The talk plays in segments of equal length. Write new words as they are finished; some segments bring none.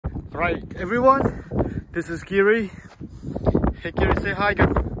Right, everyone, this is Kiri. Hey Kiri, say hi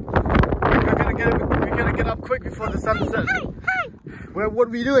again. We're gonna get up quick before the sun sets. Hi. What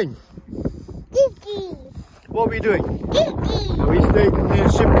are we doing? Iggy. What are we doing? Iggy. Are we staying near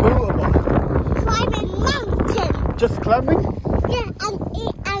ship pool or what? Climbing mountain. Just climbing? Yeah, and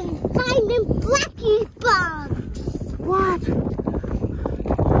finding blackie bugs. What?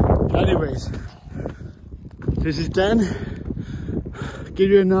 Anyways, this is Dan.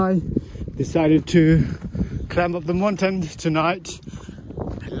 Kiri and I decided to climb up the mountain tonight,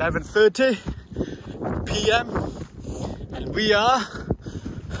 11:30 p.m. and we are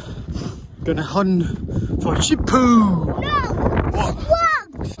gonna hunt for sheep poo. No! What?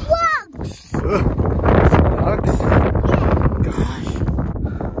 Slugs! Slugs? Gosh.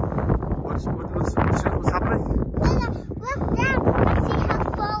 What's happening? Look down and see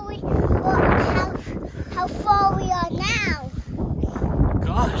how far we are now.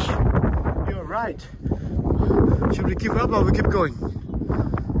 Gosh, you're right. Should we give up or we keep going?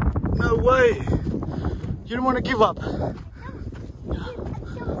 No way. You don't want to give up. No, I'm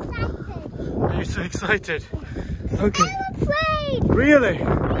so excited. Are you so excited? Okay. I'm afraid. Really?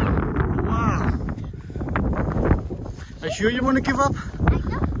 Wow. Are you sure you want to give up? I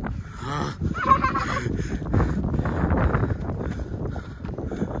know.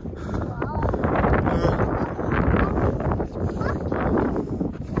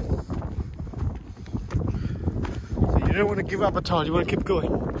 You don't want to give up at all, you want to keep going.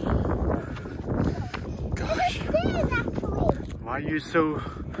 Gosh. Why are you so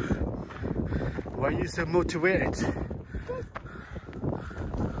motivated?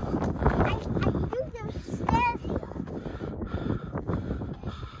 I think there's stairs here.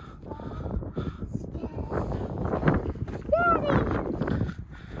 Daddy!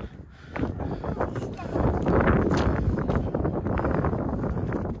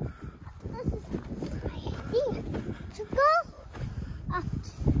 To go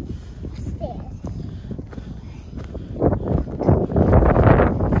upstairs.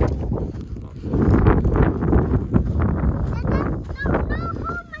 No,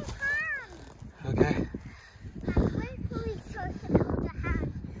 hold my hand. Okay. Wait for me so I can hold the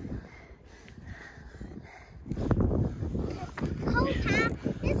hand. Hold hand.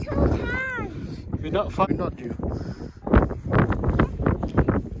 Let's hold hands. We're not fine, not you.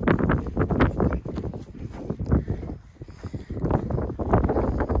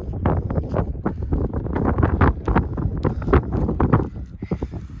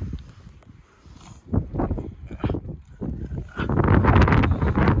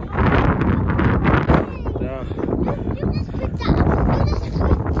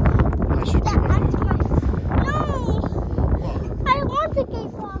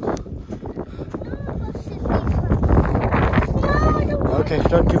 Okay,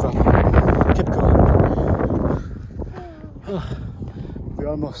 don't give up. Keep going. Oh, we're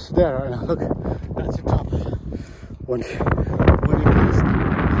almost there right now. Look, that's the top. When you pass,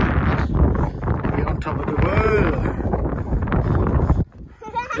 we're on top of the world.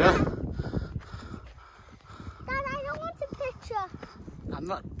 Yeah. Dad, I don't want a picture. I'm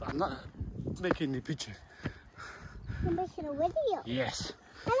not making the picture. You're making a video. Yes.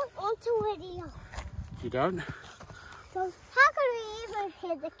 I don't want a video. You don't? So how can we even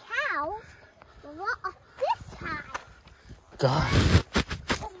hear the cows? Not up this high. God.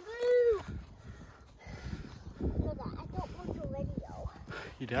 No, Dad, I don't want a video.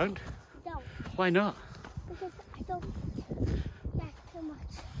 You don't? No, Why not? because I don't like too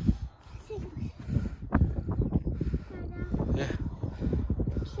much. Yeah.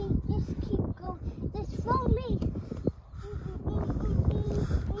 Just keep going. Just follow me.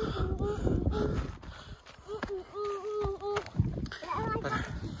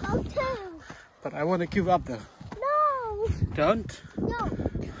 Go too. But I want to give up though. No. Don't? No.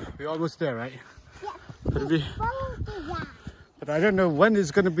 We're almost there, right? Yeah. But, Follow the rat. but I don't know when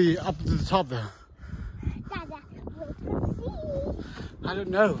it's going to be up to the top though. Dada, we can see. I don't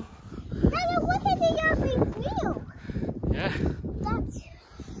know. Dada, look at the other view. Yeah? That's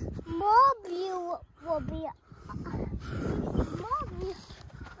more view will be more view.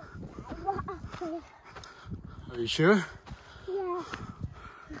 Are you sure? Yeah.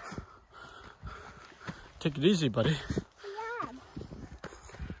 Take it easy, buddy. Yeah.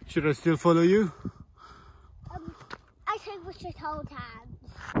 Should I still follow you? I think we should hold hands.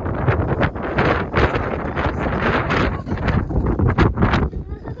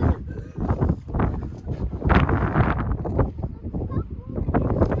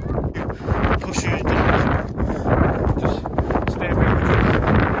 Push you down. Just stay away with it.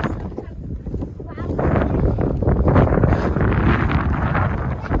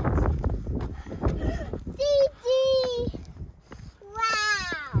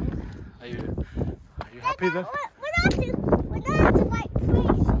 happy then? We're not at the right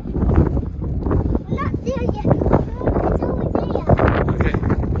place. We're not there yet. It's over there. Okay.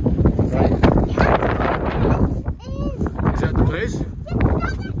 Right. You have to go this in. Is that the place?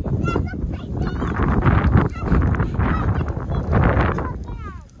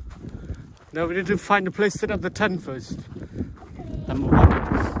 No, we need to find a place to set up the tent first. Number one.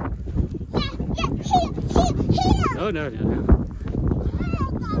 Here. No.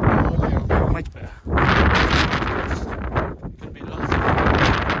 Much better. Could be lots of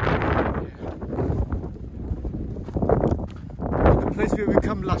the place where we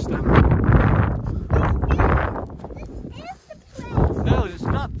come last time. This is the place. No, it's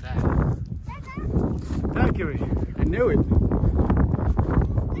not that. Mercury. I knew it.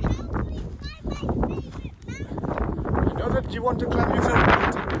 I know that you want to climb your favorite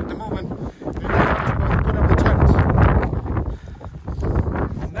mountain, but at the moment we have to go and put up the tent.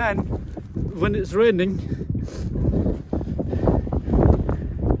 And then, when it's raining,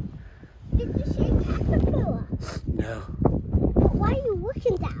 Did you see a caterpillar? no. Why are you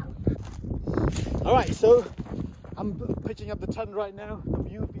looking down? Alright, so I'm pitching up the tent right now. The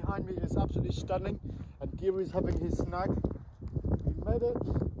view behind me is absolutely stunning, and Giri is having his snack. We made it,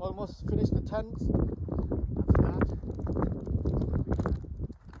 almost finished the tent. After that,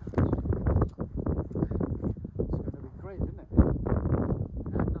 it's going to be great, isn't it?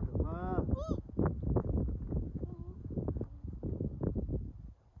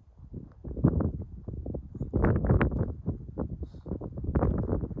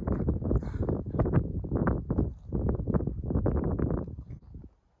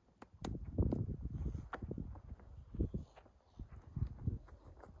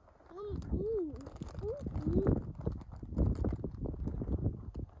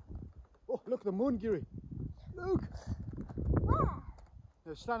 Oh, look, the moon, Giri. Look. Where?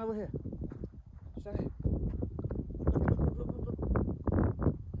 No, stand over here. Stand here.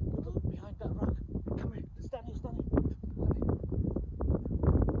 Look behind that rock. Come here. Stand here.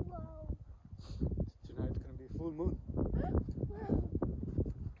 Whoa. Tonight it's going to be a full moon.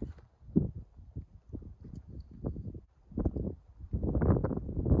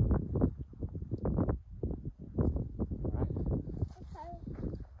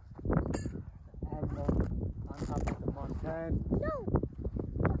 No.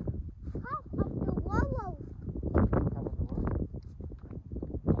 Top of the wallow.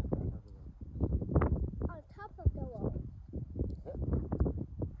 On top of the wall.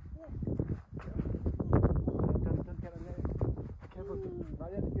 Don't get on there. Careful. Not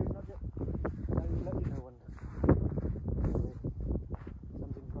yet, not yet. I will let you know when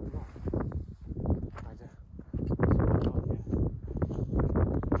something goes on. Right there.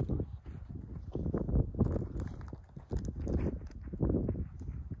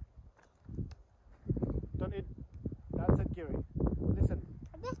 Don't eat. That's it, Giri. Listen.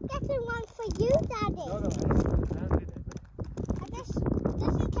 I'm just getting one for you, Daddy. No, I don't eat it. I just in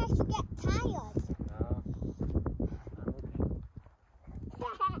case you get tired. No.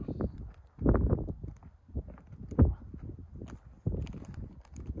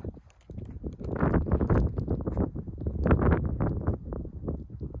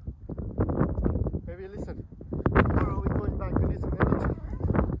 Baby, listen. Tomorrow we're going back. We need some energy.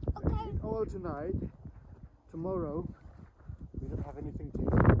 Okay. All tonight. Tomorrow we don't have anything to eat.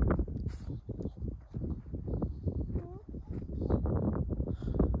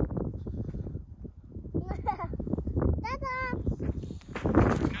 Dada.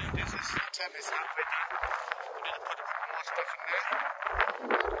 This is tent is halfway done. We need to put a bit more stuff in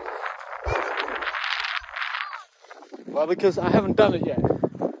there. Well, because I haven't done it yet.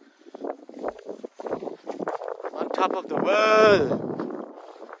 On top of the world.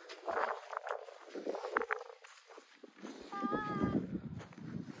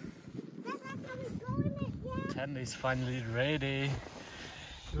 Tent is finally ready.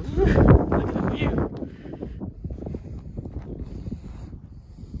 Look at the view.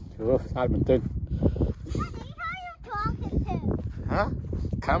 Oh, Simon did. Daddy, who are you talking to? Huh?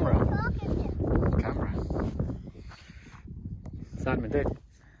 Camera. Who are you talking to? Camera. Simon did.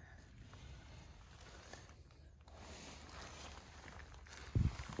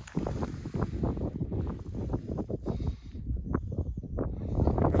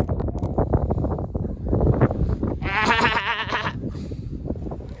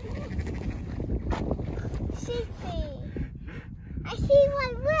 I see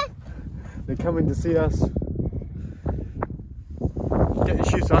one. Look. They're coming to see us. Get your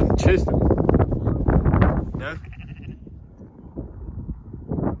shoes on, chase them. No?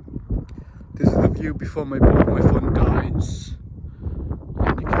 This is the view before my phone dies.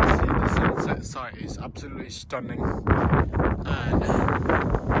 And you can see the sunset the site is absolutely stunning, and you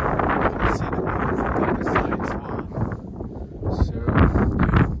can see the moon from the other side as well. So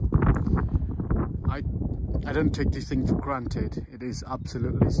yeah, I don't take this thing for granted. It is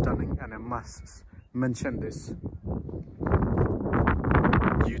absolutely stunning, and I must mention this.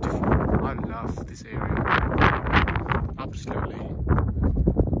 Beautiful. I love this area. Absolutely.